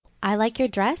I Like Your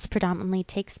Dress predominantly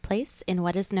takes place in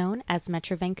what is known as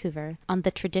Metro Vancouver, on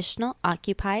the traditional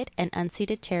occupied and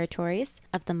unceded territories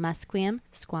of the Musqueam,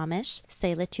 Squamish,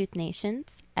 Tsleil-Waututh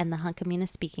Nations, and the Hunkaminam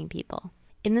speaking people.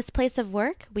 In this place of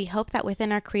work, we hope that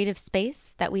within our creative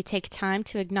space that we take time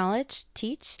to acknowledge,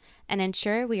 teach, and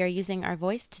ensure we are using our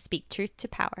voice to speak truth to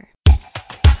power.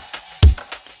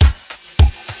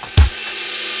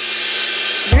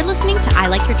 You're listening to I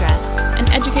Like Your Dress, an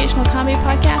educational comedy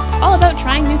podcast all about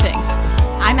trying new things.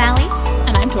 I'm Allie.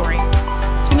 And I'm Tori.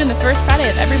 Tune in the first Friday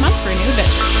of every month for a new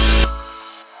adventure.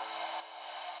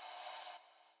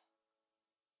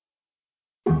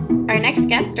 Our next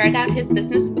guest started out his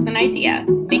business with an idea,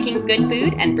 making good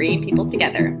food and bringing people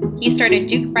together. He started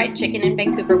Duke Fried Chicken in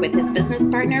Vancouver with his business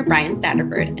partner, Brian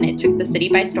Statterford, and it took the city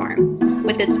by storm.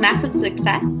 With its massive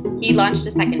success, he launched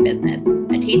a second business,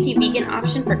 a tasty vegan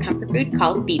option for comfort food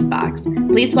called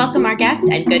Beatbox. Please welcome our guest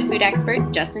and good food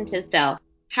expert, Justin Tisdale.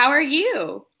 How are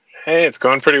you? Hey, it's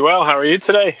going pretty well. How are you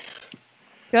today?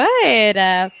 Good.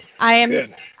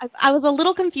 Good. I was a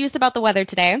little confused about the weather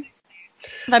today.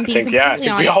 If I'm being I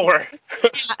think we all were.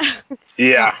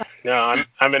 Yeah. No,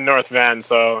 I'm in North Van,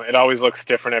 so it always looks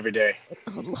different every day.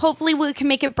 Hopefully we can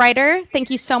make it brighter.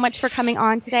 Thank you so much for coming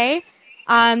on today.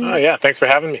 Yeah, thanks for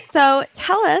having me. So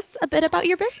tell us a bit about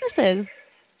your businesses.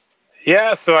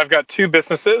 Yeah, so I've got two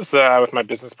businesses with my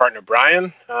business partner,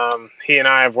 Brian. He and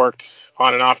I have worked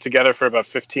on and off together for about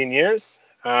 15 years.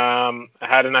 I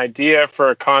had an idea for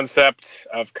a concept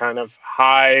of kind of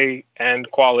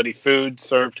high-end quality food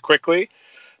served quickly,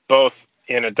 both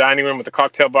in a dining room with a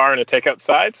cocktail bar and a takeout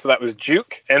side. So that was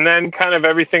Juke. And then kind of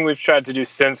everything we've tried to do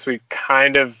since, we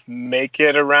kind of make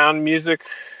it around music,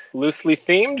 loosely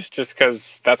themed, just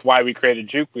because that's why we created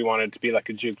Juke. We wanted it to be like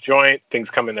a Juke joint. Things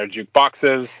come in their Juke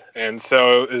boxes. And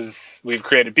so we've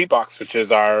created Beatbox, which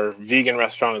is our vegan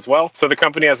restaurant as well. So the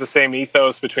company has the same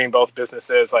ethos between both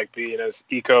businesses, like being as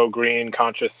eco, green,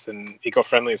 conscious, and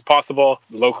eco-friendly as possible,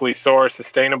 locally sourced,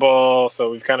 sustainable. So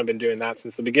we've kind of been doing that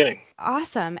since the beginning.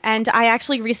 Awesome. And I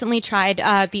actually recently tried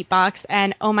Beatbox,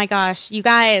 and oh my gosh, you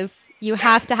guys, you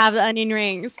have to have the onion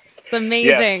rings. It's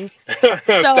amazing. Yes.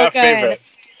 So good. Favorite.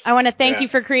 I want to thank you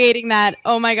for creating that.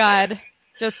 Oh my God.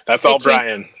 That's all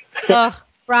Brian. Oh,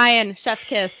 Brian, chef's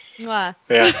kiss. Mwah.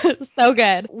 Yeah. So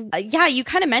good. Yeah, you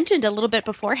kind of mentioned a little bit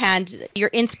beforehand your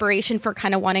inspiration for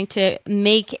kind of wanting to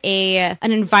make an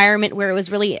environment where it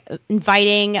was really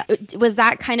inviting. Was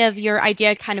that kind of your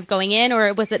idea kind of going in,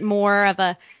 or was it more of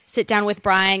a sit down with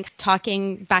Brian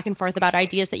talking back and forth about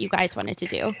ideas that you guys wanted to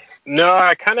do? No,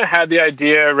 I kind of had the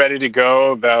idea ready to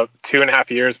go about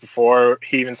 2.5 years before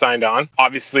he even signed on.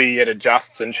 Obviously, it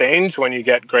adjusts and changes when you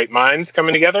get great minds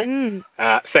coming together.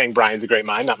 Saying Brian's a great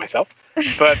mind, not myself.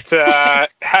 But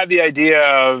had the idea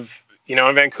of, in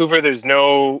Vancouver,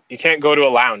 you can't go to a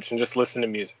lounge and just listen to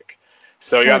music.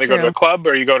 So you either go to a club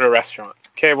or you go to a restaurant.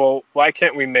 Okay, well, why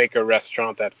can't we make a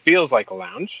restaurant that feels like a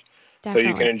lounge? Definitely. So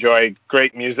you can enjoy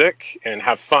great music and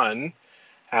have fun.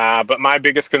 But my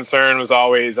biggest concern was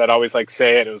I'd always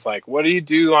say it was like, what do you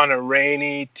do on a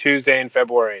rainy Tuesday in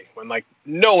February when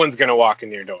no one's going to walk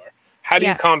in your door? How do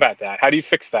you combat that? How do you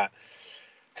fix that?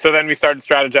 So then we started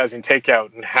strategizing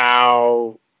takeout and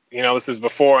how, this is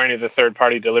before any of the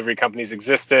third-party delivery companies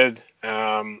existed.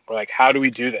 We're like, how do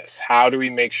we do this? How do we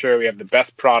make sure we have the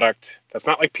best product that's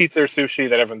not like pizza or sushi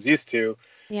that everyone's used to?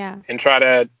 Yeah. And try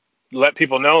to let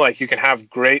people know you can have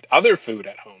great other food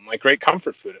at home, great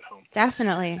comfort food at home.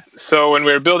 Definitely. So when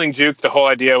we were building Juke, the whole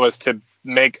idea was to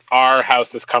make our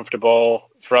house as comfortable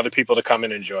for other people to come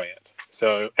and enjoy it.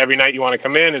 So every night you want to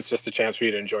come in, it's just a chance for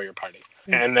you to enjoy your party.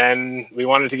 And then we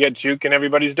wanted to get Juke in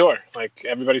everybody's door,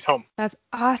 everybody's home. That's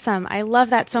awesome. I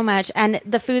love that so much. And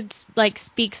the food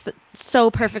speaks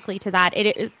so perfectly to that.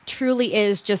 It truly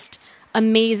is just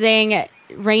amazing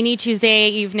rainy Tuesday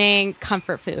evening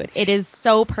comfort food. It is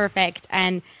so perfect,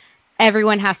 and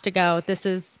everyone has to go.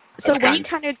 So when you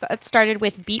kind of got started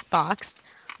with Beatbox,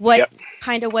 what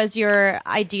kind of was your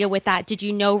idea with that? Did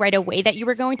you know right away that you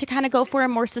were going to kind of go for a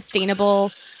more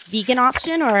sustainable vegan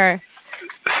option, or?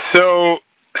 So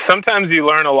sometimes you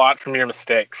learn a lot from your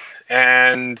mistakes,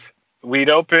 and we'd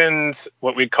opened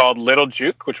what we called Little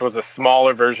Juke, which was a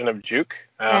smaller version of Juke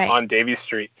on Davie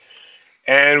Street.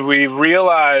 And we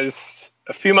realized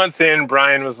a few months in,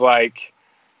 Brian was like,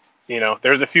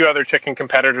 there's a few other chicken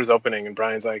competitors opening. And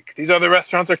Brian's like, these other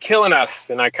restaurants are killing us.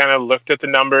 And I kind of looked at the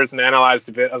numbers and analyzed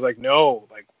a bit. I was like, no,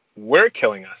 we're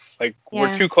killing us.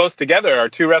 We're too close together. Our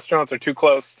two restaurants are too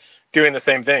close doing the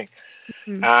same thing.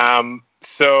 Mm-hmm.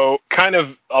 So kind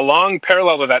of along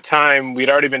parallel to that time, we'd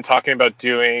already been talking about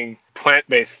doing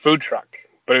plant-based food truck.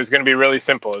 but it was going to be really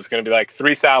simple. It was going to be like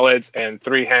 3 salads and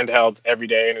 3 handhelds every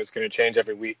day, and it was going to change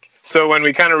every week. So when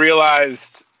we kind of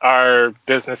realized our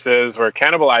businesses were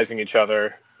cannibalizing each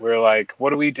other, we were like, what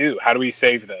do we do? How do we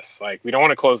save this? Like, we don't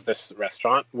want to close this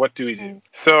restaurant. What do we do?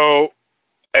 So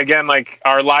again, like,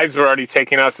 our lives were already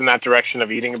taking us in that direction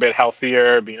of eating a bit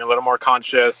healthier, being a little more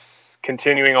conscious,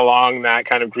 continuing along that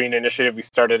kind of green initiative we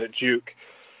started at Juke.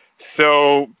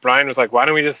 So Brian was like, why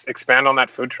don't we just expand on that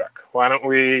food truck? Why don't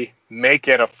we make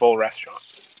it a full restaurant?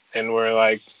 And we're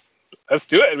like, let's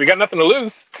do it. We got nothing to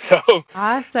lose. So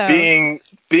Awesome. being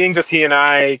just he and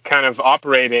I kind of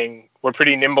operating, we're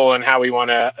pretty nimble in how we want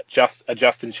to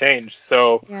adjust and change.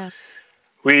 So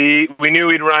we knew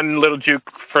we'd run Little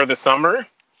Juke for the summer.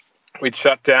 We'd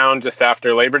shut down just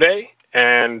after Labor Day,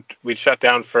 and we'd shut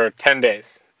down for 10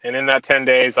 days. And in that 10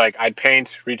 days, like, I'd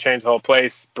paint, rechange the whole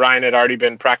place. Brian had already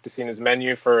been practicing his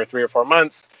menu for 3 or 4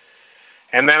 months.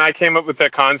 And then I came up with the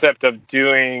concept of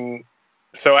doing,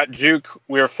 so at Juke,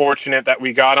 we were fortunate that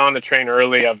we got on the train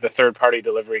early of the third-party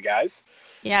delivery guys.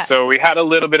 Yeah. So we had a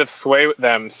little bit of sway with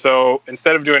them. So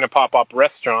instead of doing a pop-up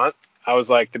restaurant, I was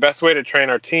like, the best way to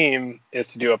train our team is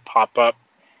to do a pop-up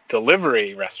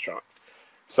delivery restaurant.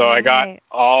 So I got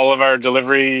all of our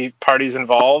delivery parties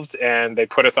involved, and they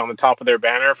put us on the top of their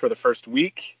banner for the first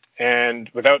week.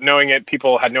 And without knowing it,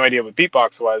 people had no idea what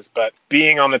Beatbox was. But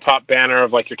being on the top banner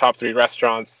of like your top 3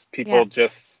 restaurants, people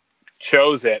just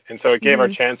chose it. And so it gave our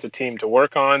chance a team to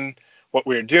work on what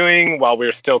we were doing while we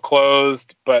were still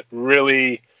closed, but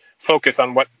really focus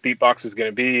on what Beatbox was going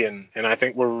to be. And I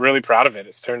think we're really proud of it.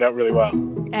 It's turned out really well.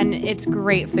 And it's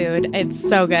great food. It's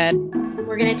so good.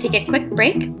 We're going to take a quick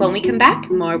break. When we come back,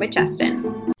 more with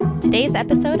Justin. Today's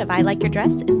episode of I Like Your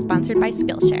Dress is sponsored by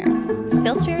Skillshare.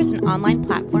 Skillshare is an online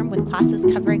platform with classes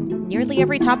covering nearly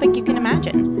every topic you can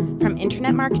imagine, from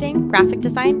internet marketing, graphic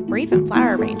design, or even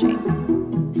flower arranging.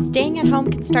 Staying at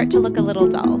home can start to look a little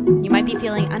dull. You might be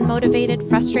feeling unmotivated,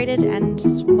 frustrated, and,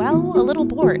 well, a little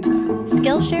bored.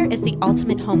 Skillshare is the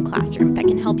ultimate home classroom that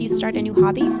can help you start a new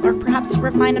hobby or perhaps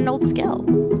refine an old skill.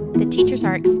 The teachers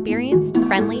are experienced,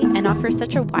 friendly, and offer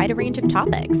such a wide range of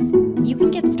topics. You can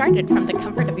get started from the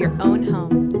comfort of your own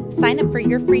home. Sign up for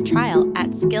your free trial at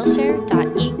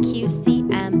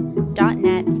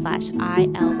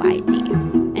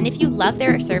skillshare.eqcm.net/ILYD. And if you love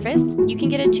their service, you can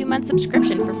get a 2-month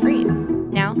subscription for free.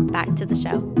 Now, back to the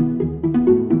show.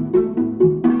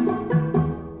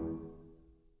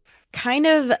 Kind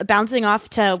of bouncing off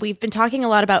to, we've been talking a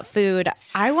lot about food.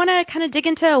 I want to kind of dig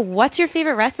into, what's your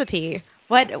favorite recipe?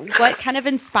 What kind of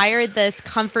inspired this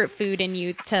comfort food in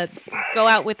you to go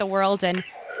out with the world and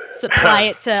supply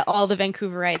it to all the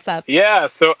Vancouverites up? Yeah,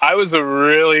 so I was a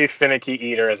really finicky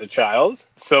eater as a child.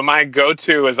 So my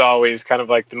go-to was always kind of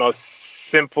like the most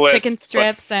simplest chicken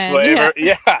strips but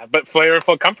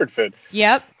flavorful comfort food.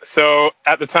 Yep. So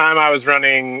at the time I was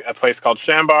running a place called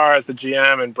Shambar as the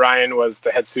GM, and Brian was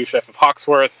the head sous chef of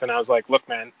Hawksworth. And I was like, look,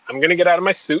 man, I'm going to get out of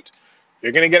my suit.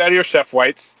 You're going to get out of your chef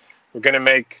whites. We're going to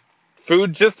make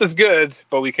food just as good,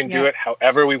 but we can do it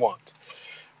however we want.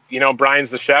 You know,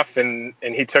 Brian's the chef, and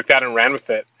he took that and ran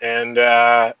with it. And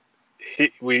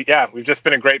we've just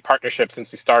been a great partnership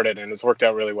since we started, and it's worked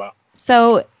out really well.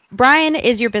 So Brian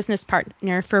is your business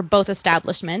partner for both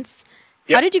establishments.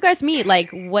 Yep. How did you guys meet?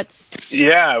 Like,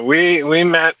 we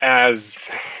met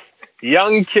as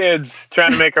young kids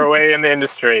trying to make our way in the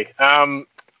industry. I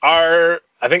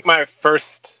think my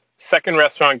second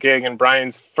restaurant gig and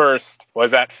Brian's first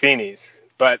was at Feeney's,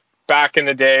 but back in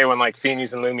the day when like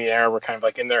Feeney's and Lumiere were kind of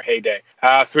like in their heyday.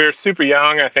 So we were super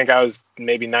young. I think I was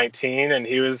maybe 19 and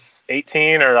he was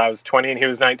 18, or I was 20 and he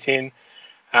was 19.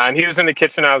 And he was in the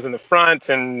kitchen, I was in the front.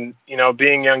 And, you know,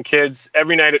 being young kids,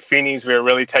 every night at Feeney's, we were a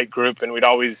really tight group, and we'd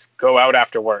always go out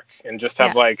after work and just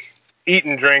have like eat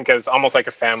and drink as almost like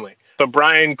a family. So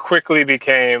Brian quickly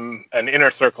became an inner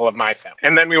circle of my family.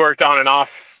 And then we worked on and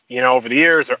off, you know, over the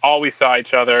years, or always saw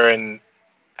each other. And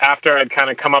after I'd kind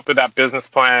of come up with that business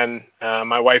plan,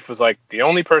 my wife was like, the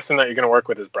only person that you're going to work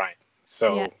with is Brian.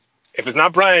 So if it's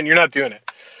not Brian, you're not doing it.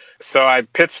 So I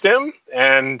pitched him,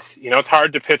 and, you know, it's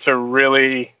hard to pitch a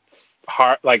really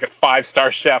hard, like a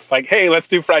 5-star chef, like, hey, let's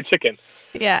do fried chicken.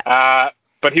 Yeah.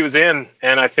 But he was in,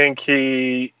 and I think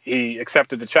he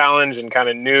accepted the challenge and kind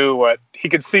of knew he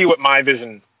could see what my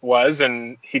vision was,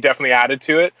 and he definitely added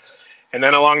to it. And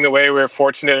then along the way, we were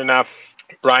fortunate enough,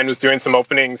 Brian was doing some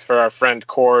openings for our friend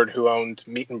Cord, who owned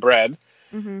Meat and Bread.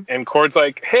 Mm-hmm. And Cord's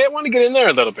like, hey, I want to get in there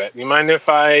a little bit. You mind if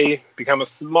I become a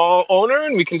small owner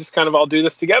and we can just kind of all do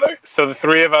this together? So the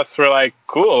 3 of us were like,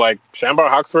 cool, like Shambar,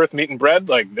 Hawksworth, Meat and Bread,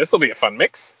 like this will be a fun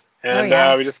mix.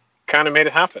 And we just kind of made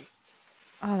it happen.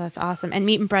 Oh, that's awesome. And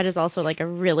Meat and Bread is also like a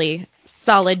really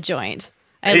solid joint.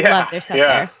 I Yeah, love their stuff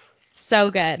yeah. there.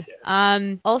 So good.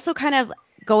 Also kind of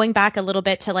going back a little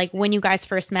bit to like when you guys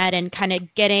first met and kind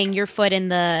of getting your foot in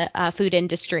the food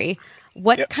industry.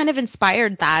 What Yep. kind of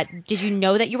inspired that? Did you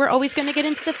know that you were always going to get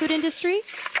into the food industry?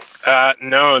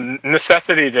 No,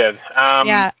 necessity did.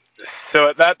 Yeah. So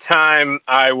at that time,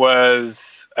 I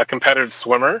was a competitive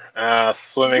swimmer,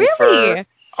 swimming for Really?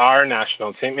 our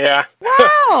national team. Yeah.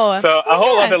 Wow. So a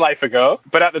whole Yeah. other life ago.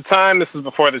 But at the time, this was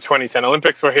before the 2010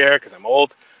 Olympics were here, because I'm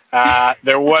old.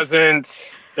 There wasn't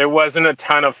a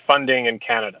ton of funding in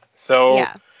Canada. So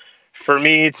Yeah. for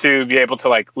me to be able to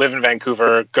like live in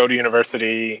Vancouver, go to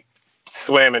university,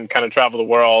 swim, and kind of travel the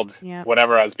world, Yeah.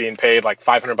 whatever I was being paid, like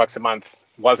 $500 a month,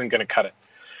 wasn't going to cut it.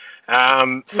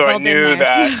 So We've I all been knew there.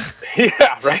 that,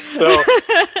 yeah, right. So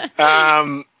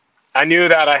I knew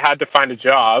that I had to find a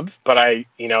job, but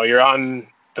you're on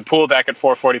the pool deck at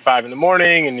 4:45 in the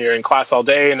morning, and you're in class all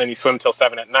day, and then you swim till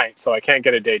 7 at night. So I can't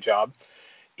get a day job,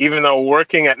 even though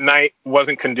working at night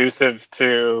wasn't conducive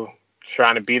to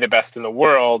trying to be the best in the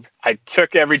world. I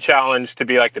took every challenge to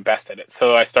be like the best at it.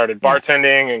 So I started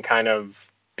bartending and kind of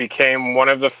became one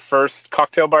of the first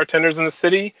cocktail bartenders in the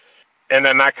city. And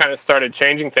then that kind of started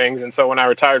changing things. And so when I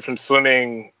retired from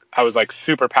swimming, I was like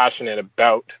super passionate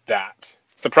about that.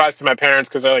 Surprised to my parents,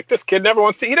 because they're like, this kid never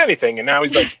wants to eat anything. And now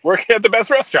he's like working at the best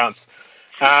restaurants.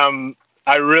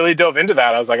 I really dove into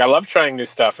that. I was like, I love trying new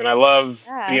stuff, and I love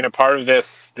being a part of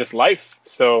this life.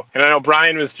 So, and I know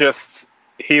Brian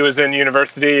he was in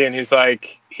university, and he's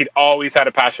like, he'd always had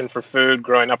a passion for food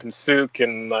growing up in Souk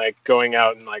and like going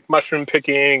out and like mushroom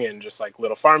picking and just like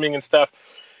little farming and stuff.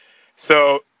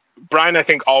 So Brian, I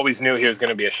think, always knew he was going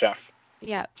to be a chef.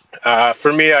 Yeah.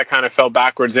 For me, I kind of fell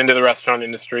backwards into the restaurant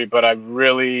industry, but I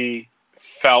really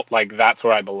felt like that's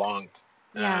where I belonged.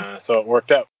 Yeah. So it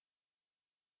worked out.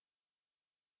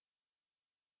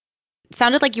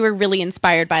 Sounded like you were really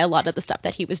inspired by a lot of the stuff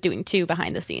that he was doing too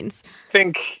behind the scenes. I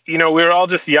think, we were all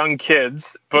just young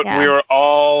kids, but Yeah. we were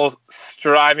all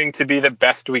striving to be the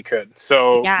best we could.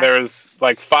 So there's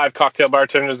like 5 cocktail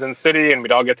bartenders in the city, and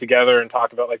we'd all get together and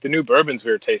talk about like the new bourbons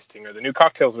we were tasting or the new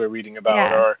cocktails we were reading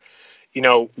about, or,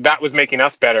 that was making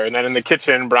us better. And then in the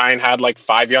kitchen, Brian had like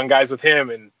 5 young guys with him,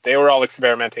 and they were all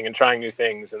experimenting and trying new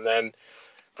things. And then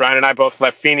Brian and I both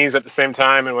left Feeney's at the same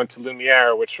time and went to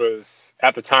Lumiere, which was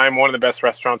at the time one of the best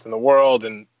restaurants in the world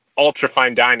and ultra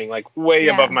fine dining, like way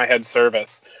above my head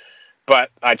service. But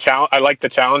I like the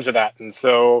challenge of that. And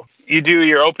so you do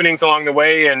your openings along the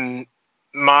way. And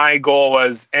my goal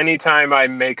was anytime I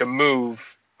make a move,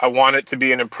 I want it to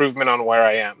be an improvement on where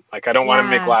I am. Like, I don't want to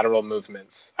make lateral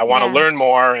movements. I want to learn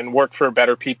more and work for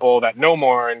better people that know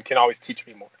more and can always teach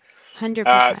me more.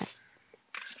 100%.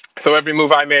 So every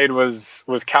move I made was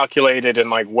calculated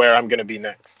and like where I'm going to be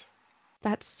next.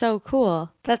 That's so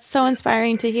cool. That's so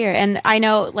inspiring to hear. And I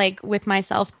know, like, with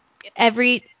myself,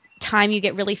 every time you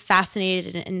get really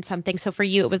fascinated in something. So for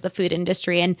you, it was the food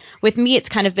industry. And with me, it's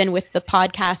kind of been with the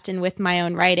podcast and with my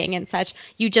own writing and such.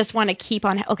 You just want to keep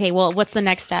on, okay, well, what's the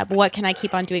next step? What can I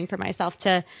keep on doing for myself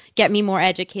to get me more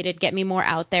educated, get me more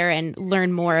out there, and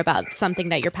learn more about something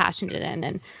that you're passionate in?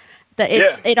 And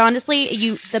it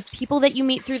honestly, the people that you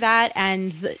meet through that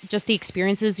and just the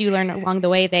experiences you learn along the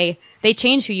way, they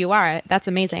change who you are. That's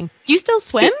amazing. Do you still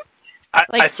swim?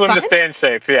 I swim to stay in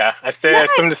shape. Yeah, I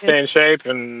swim to stay in shape,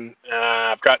 and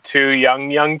I've got 2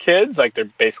 young kids. Like, they're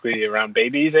basically around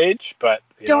baby's age, but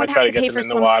I try to get them in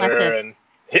the water. And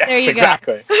yes,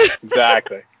 exactly.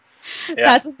 Exactly. Yeah.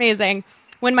 That's amazing.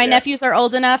 When my nephews are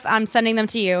old enough, I'm sending them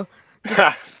to you.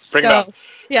 Bring it up.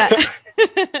 Yeah.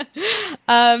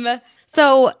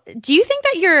 So do you think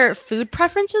that your food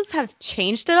preferences have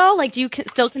changed at all? Like, do you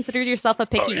still consider yourself a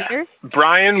picky eater?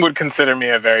 Brian would consider me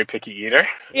a very picky eater.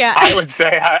 Yeah. I would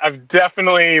say I've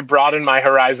definitely broadened my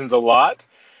horizons a lot.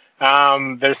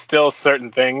 There's still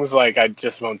certain things like I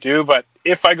just won't do, but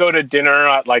if I go to dinner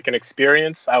at like an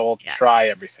experience, I will try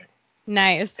everything.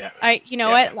 Nice. Yeah.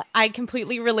 What? I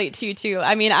completely relate to you too.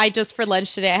 I mean, for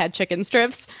lunch today I had chicken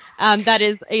strips. That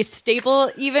is a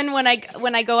staple even when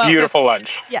I go out. Beautiful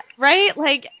lunch. Yeah, right?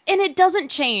 Like, and it doesn't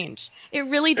change. It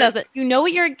really doesn't. You know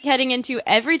what you're getting into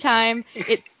every time.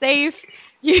 It's safe.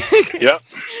 Yep.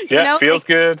 Yeah, feels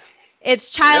good. It's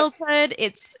childhood.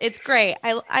 Yep. It's great.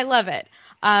 I love it.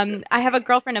 I have a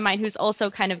girlfriend of mine who's also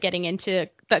kind of getting into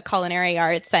the culinary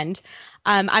arts, and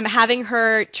I'm having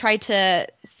her try to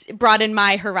broaden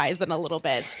my horizon a little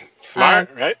bit. Smart,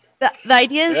 right? The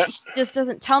idea is she just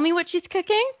doesn't tell me what she's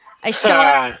cooking. I show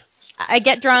up, I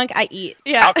get drunk, I eat.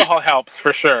 Yeah. Alcohol helps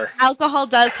for sure. Alcohol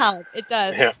does help. It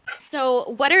does. Yeah.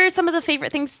 So what are some of the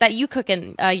favorite things that you cook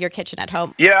in your kitchen at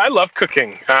home? Yeah, I love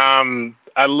cooking.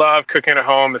 I love cooking at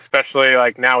home, especially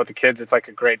like now with the kids. It's like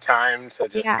a great time to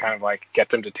just Yeah. kind of like get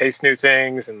them to taste new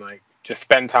things and like just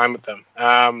spend time with them.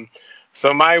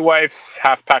 So my wife's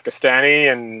half Pakistani,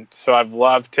 and so I've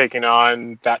loved taking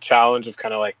on that challenge of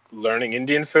kind of like learning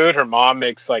Indian food. Her mom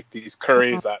makes like these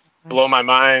curries that blow my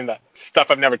mind, that stuff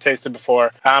I've never tasted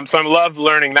before. So I love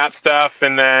learning that stuff.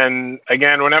 And then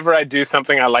again, whenever I do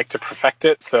something, I like to perfect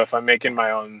it. So if I'm making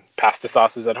my own pasta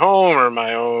sauces at home or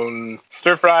my own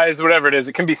stir fries, whatever it is,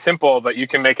 it can be simple, but you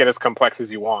can make it as complex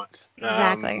as you want.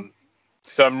 Exactly.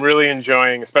 So I'm really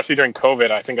enjoying, especially during COVID,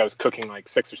 I think I was cooking like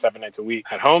 6 or 7 nights a week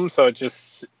at home. So it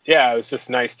was just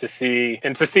nice to see.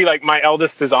 And to see like my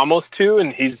eldest is almost 2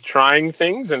 and he's trying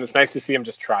things. And it's nice to see him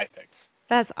just try things.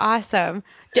 That's awesome.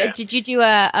 Yeah. Did you do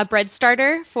a bread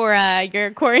starter for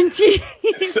your quarantine?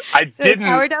 So I didn't.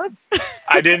 Sourdoughs?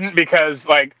 I didn't because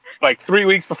like 3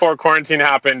 weeks before quarantine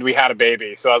happened, we had a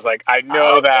baby. So I was like, I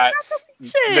know that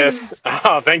this.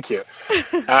 Oh, thank you.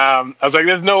 I was like,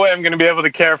 there's no way I'm going to be able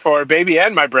to care for baby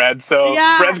and my bread. So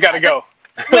Yeah, bread's got to go.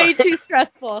 Way too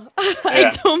stressful. Yeah.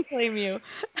 I don't blame you.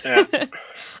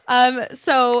 Yeah.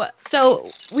 So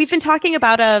we've been talking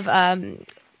about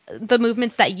the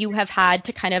movements that you have had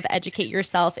to kind of educate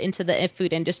yourself into the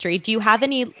food industry. Do you have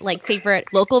any like favorite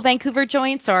local Vancouver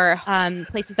joints or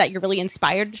places that you're really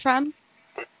inspired from?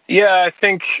 Yeah, I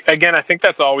think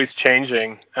that's always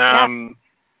changing.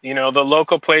 You know, the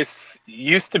local place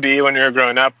used to be when you were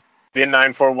growing up, the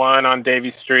 941 on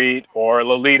Davie Street or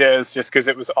Lolita's, just because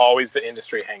it was always the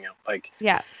industry hangout. Like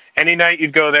any night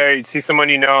you'd go there, you'd see someone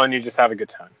you know, and you just have a good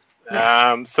time.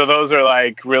 Yeah. So those are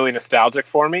like really nostalgic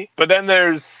for me. But then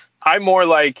I more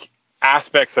like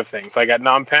aspects of things. Like at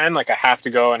Phnom Penh, like I have to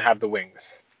go and have the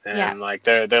wings, and like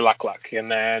they're luck.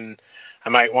 And then I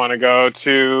might want to go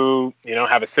to, you know,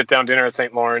 have a sit down dinner at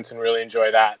St. Lawrence and really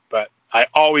enjoy that. But I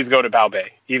always go to Bao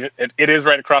Bay. Even it is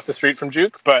right across the street from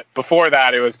Juke, but before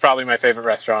that, it was probably my favorite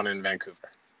restaurant in Vancouver.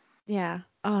 Yeah.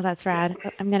 Oh, that's rad.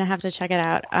 I'm gonna have to check it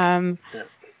out.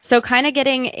 So kind of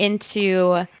getting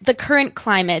into the current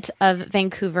climate of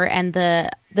Vancouver and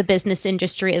the business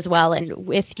industry as well, and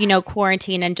with, you know,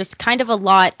 quarantine and just kind of a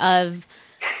lot of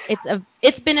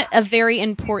it's been a very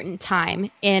important time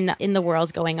in the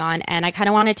world going on, and I kind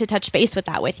of wanted to touch base with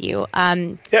that with you.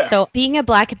 So being a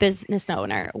Black business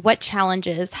owner, what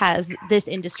challenges has this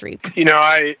industry? You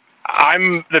know,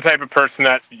 I'm the type of person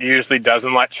that usually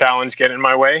doesn't let challenge get in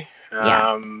my way.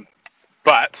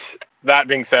 But that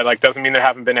being said, like, doesn't mean there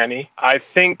haven't been any. I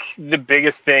think the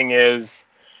biggest thing is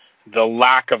the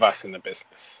lack of us in the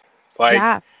business.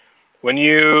 Like, when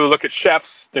you look at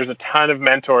chefs, there's a ton of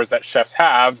mentors that chefs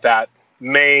have that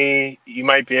you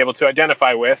might be able to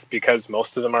identify with because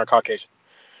most of them are Caucasian.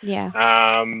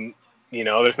 You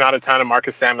know, there's not a ton of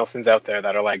Marcus Samuelsons out there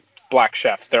that are like Black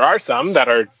chefs. There are some that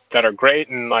are great,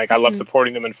 and like I love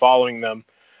supporting them and following them.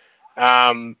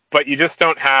 But you just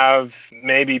don't have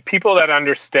maybe people that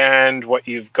understand what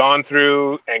you've gone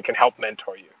through and can help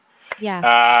mentor you.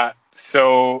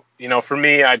 So, you know, for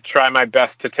me, I try my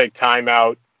best to take time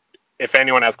out if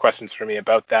anyone has questions for me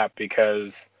about that,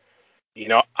 because, you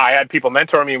know, I had people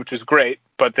mentor me, which is great,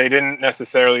 but they didn't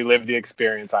necessarily live the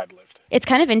experience I'd lived. It's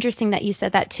kind of interesting that you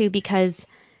said that too, because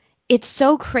it's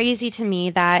so crazy to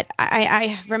me that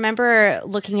I remember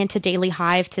looking into Daily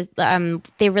Hive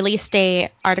they released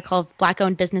a article of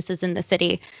Black-owned businesses in the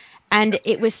city, and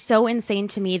it was so insane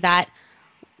to me that,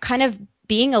 kind of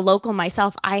being a local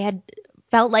myself, I had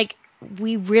felt like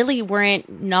we really weren't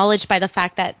acknowledged by the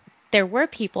fact that there were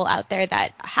people out there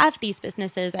that have these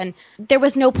businesses, and there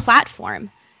was no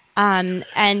platform. And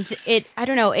I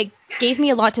don't know, it gave me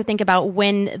a lot to think about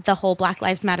when the whole Black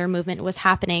Lives Matter movement was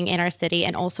happening in our city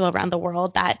and also around the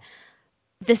world, that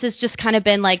this has just kind of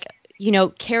been like, you know,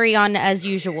 carry on as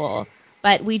usual.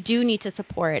 But we do need to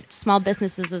support small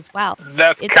businesses as well.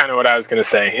 That's kind of what I was going to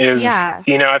say is,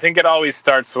 you know, I think it always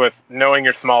starts with knowing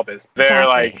your small business.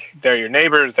 They're your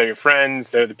neighbors, they're your friends,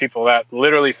 they're the people that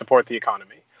literally support the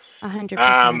economy.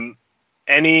 100%.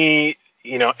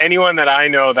 Anyone that I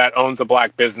know that owns a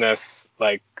Black business,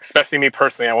 like, especially me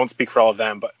personally, I won't speak for all of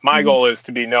them, but my goal is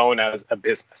to be known as a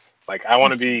business. Like, I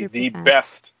want to be 100%. The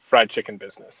best fried chicken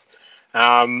business.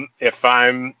 If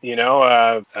I'm, you know,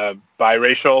 a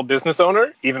biracial business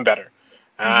owner, even better.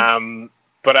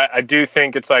 But I do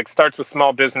think it's like starts with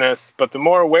small business, but the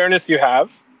more awareness you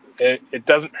have, it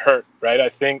doesn't hurt, right? I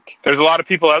think there's a lot of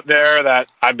people out there that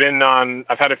I've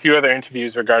had a few other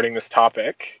interviews regarding this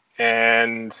topic,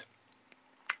 and,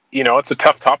 you know, it's a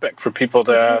tough topic for people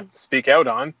to speak out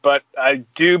on, but I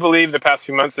do believe the past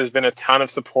few months there's been a ton of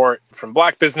support from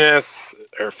Black business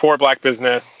or for Black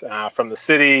business, from the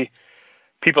city,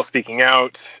 people speaking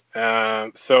out.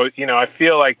 So, I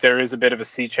feel like there is a bit of a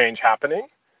sea change happening.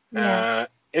 Yeah.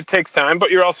 It takes time,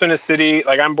 but you're also in a city,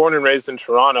 like I'm born and raised in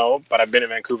Toronto, but I've been in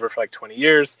Vancouver for like 20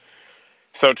 years.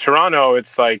 So Toronto,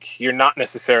 it's like you're not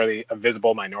necessarily a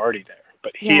visible minority there.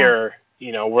 But here,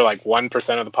 we're like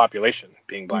 1% of the population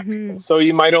being Black people. So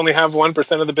you might only have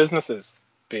 1% of the businesses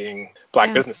being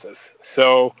Black businesses.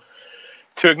 So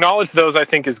to acknowledge those, I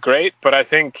think, is great. But I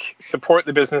think support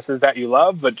the businesses that you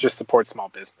love, but just support small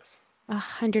business.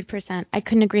 100%. I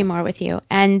couldn't agree more with you.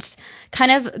 And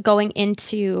kind of going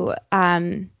into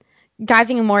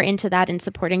diving more into that and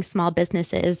supporting small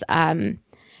businesses.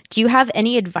 Do you have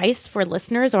any advice for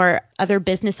listeners or other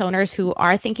business owners who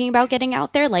are thinking about getting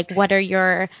out there? Like, what are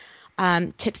your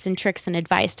tips and tricks and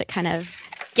advice to kind of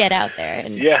get out there?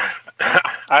 Yeah,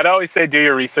 I'd always say do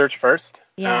your research first.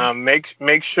 Yeah.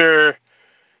 Make sure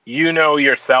you know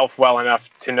yourself well enough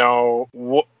to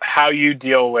know how you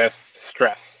deal with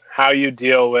stress, how you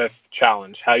deal with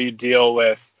challenge, how you deal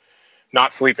with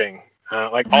not sleeping,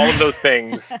 like all of those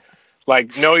things.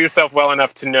 Like, know yourself well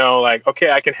enough to know, like,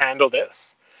 okay, I can handle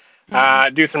this.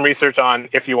 Do some research on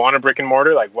if you want a brick and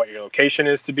mortar, like what your location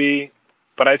is to be.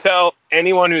 But I tell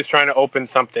anyone who's trying to open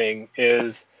something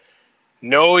is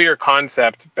know your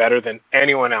concept better than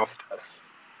anyone else does,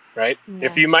 right? Yeah.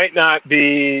 If you might not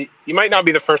be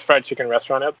the first fried chicken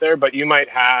restaurant out there, but you might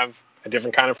have a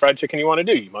different kind of fried chicken you want to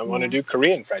do. You might want to do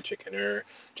Korean fried chicken or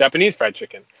Japanese fried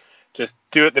chicken. Just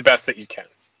do it the best that you can.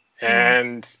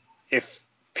 And if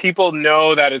people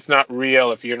know that it's not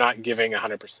real if you're not giving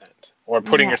 100% or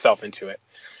putting yourself into it.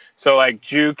 So like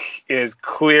Juke is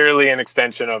clearly an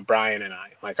extension of Brian and I.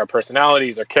 Like our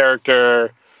personalities, our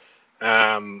character,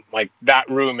 like that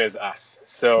room is us.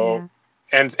 So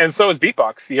and so is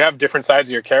Beatbox. You have different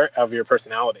sides of your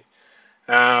personality.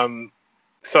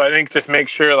 So I think just make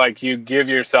sure like you give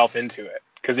yourself into it,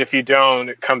 because if you don't,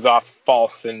 it comes off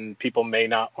false and people may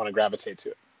not want to gravitate to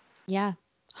it. Yeah.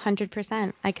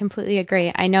 100%. I completely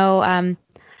agree. I know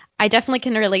I definitely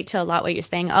can relate to a lot what you're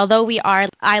saying. Although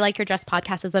I Like Your Dress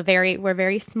podcast is we're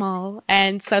very small.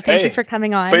 And so thank you for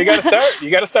coming on. But you got to start.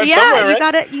 You got to start somewhere,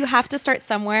 right? You have to start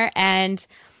somewhere, and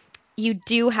you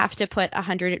do have to put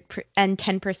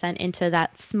 110% into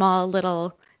that small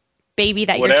little baby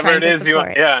that you're trying to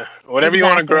support. Whatever you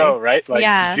want to grow, right?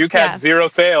 Like Juke had 0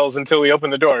 sales until we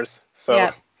opened the doors.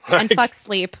 So and fuck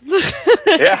sleep.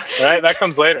 Yeah, right. That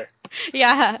comes later.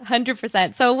 Yeah,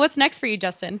 100%. So what's next for you,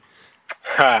 Justin?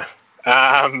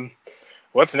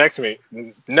 What's next for me?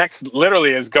 Next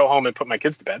literally is go home and put my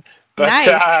kids to bed. But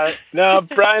nice. No,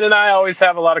 Brian and I always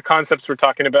have a lot of concepts we're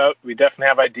talking about. We definitely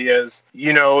have ideas,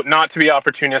 not to be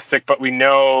opportunistic, but we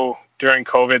know during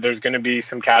COVID there's going to be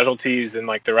some casualties in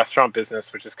like the restaurant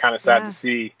business, which is kind of sad to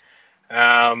see.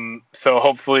 So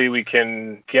hopefully we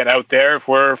can get out there if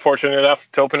we're fortunate enough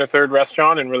to open a third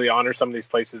restaurant and really honor some of these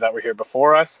places that were here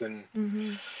before us. And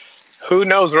who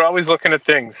knows? We're always looking at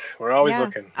things. We're always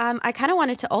looking. I kind of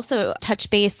wanted to also touch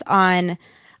base on,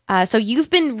 so you've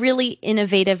been really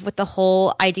innovative with the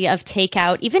whole idea of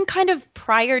takeout, even kind of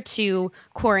prior to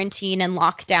quarantine and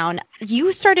lockdown.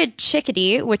 You started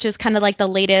Chickadee, which is kind of like the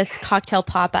latest cocktail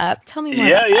pop-up. Tell me more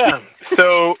about that. Yeah.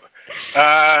 So,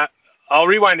 I'll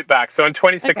rewind it back. So in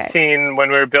 2016,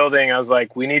 when we were building, I was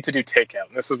like, we need to do takeout.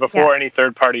 And this was before any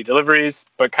third-party deliveries,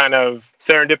 but kind of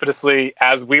serendipitously,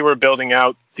 as we were building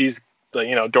out, these,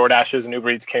 DoorDashes and Uber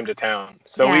Eats came to town.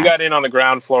 So we got in on the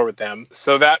ground floor with them.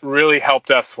 So that really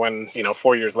helped us when,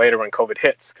 4 years later when COVID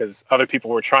hits, because other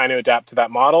people were trying to adapt to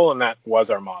that model, and that was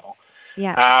our model.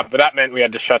 Yeah. But that meant we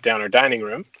had to shut down our dining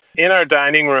room. In our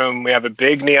dining room, we have a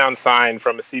big neon sign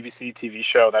from a CBC TV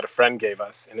show that a friend gave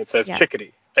us, and it says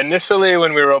Chickadee. Initially,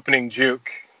 when we were opening Juke,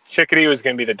 Chickadee was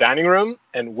going to be the dining room,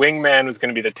 and Wingman was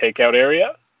going to be the takeout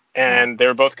area, and they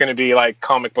were both going to be like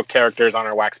comic book characters on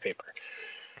our wax paper.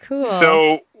 Cool.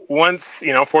 So once,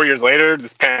 4 years later,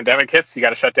 this pandemic hits, you got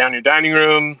to shut down your dining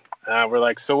room. We're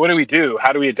like, so what do we do?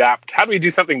 How do we adapt? How do we do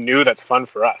something new that's fun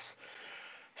for us?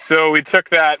 So we took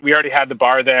that. We already had the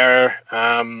bar there.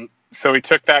 So we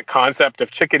took that concept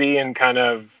of Chickadee and kind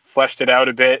of fleshed it out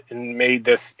a bit and made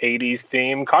this 80s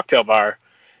theme cocktail bar.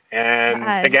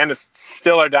 And again, it's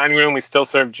still our dining room. We still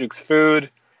serve Juke's food,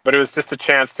 but it was just a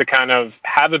chance to kind of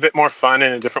have a bit more fun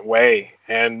in a different way.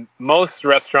 And most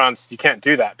restaurants, you can't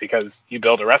do that because you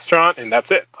build a restaurant and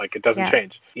that's it. Like, it doesn't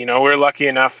change. We're lucky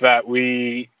enough that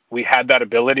we had that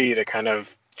ability to kind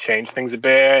of change things a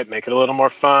bit, make it a little more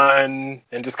fun,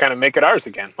 and just kind of make it ours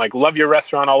again. Like, love your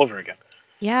restaurant all over again.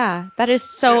 Yeah, that is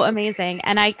so amazing.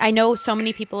 And I know so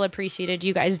many people appreciated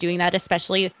you guys doing that,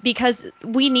 especially because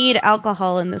we need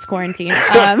alcohol in this quarantine.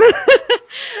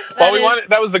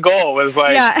 That was the goal, was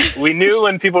like, we knew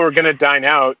when people were going to dine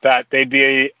out that they'd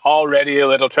be already a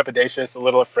little trepidatious, a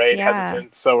little afraid,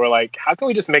 hesitant. So we're like, how can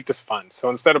we just make this fun? So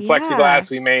instead of plexiglass,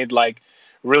 we made like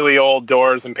really old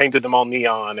doors and painted them all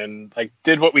neon and like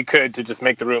did what we could to just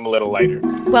make the room a little lighter.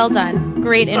 Well done.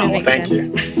 Great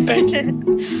innovation. Thank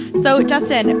you. So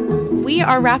Justin, we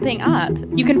are wrapping up.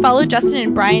 You can follow Justin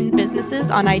and Brian businesses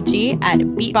on IG at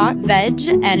Beatbox Veg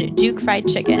and Juke Fried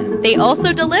Chicken. They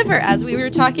also deliver, as we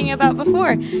were talking about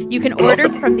before. You can order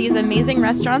from these amazing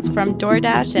restaurants from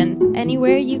DoorDash and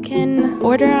anywhere you can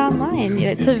order online.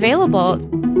 It's available.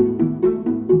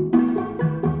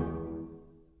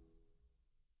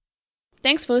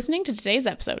 Thanks for listening to today's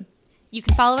episode. You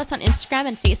can follow us on Instagram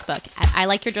and Facebook at I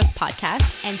Like Your Dress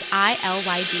Podcast and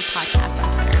ILYD Podcast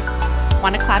on Twitter.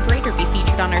 Want to collaborate or be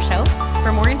featured on our show?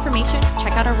 For more information,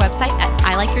 check out our website at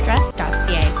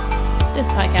iLikeYourDress.ca. This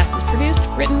podcast is produced,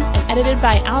 written, and edited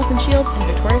by Allison Shields and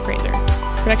Victoria Fraser.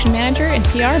 Production manager and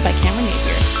PR by Cameron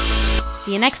Napier.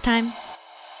 See you next time.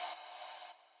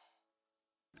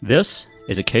 This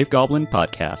is a Cave Goblin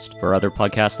podcast. For other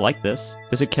podcasts like this,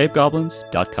 visit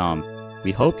cavegoblins.com.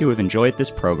 We hope you have enjoyed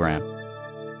this program.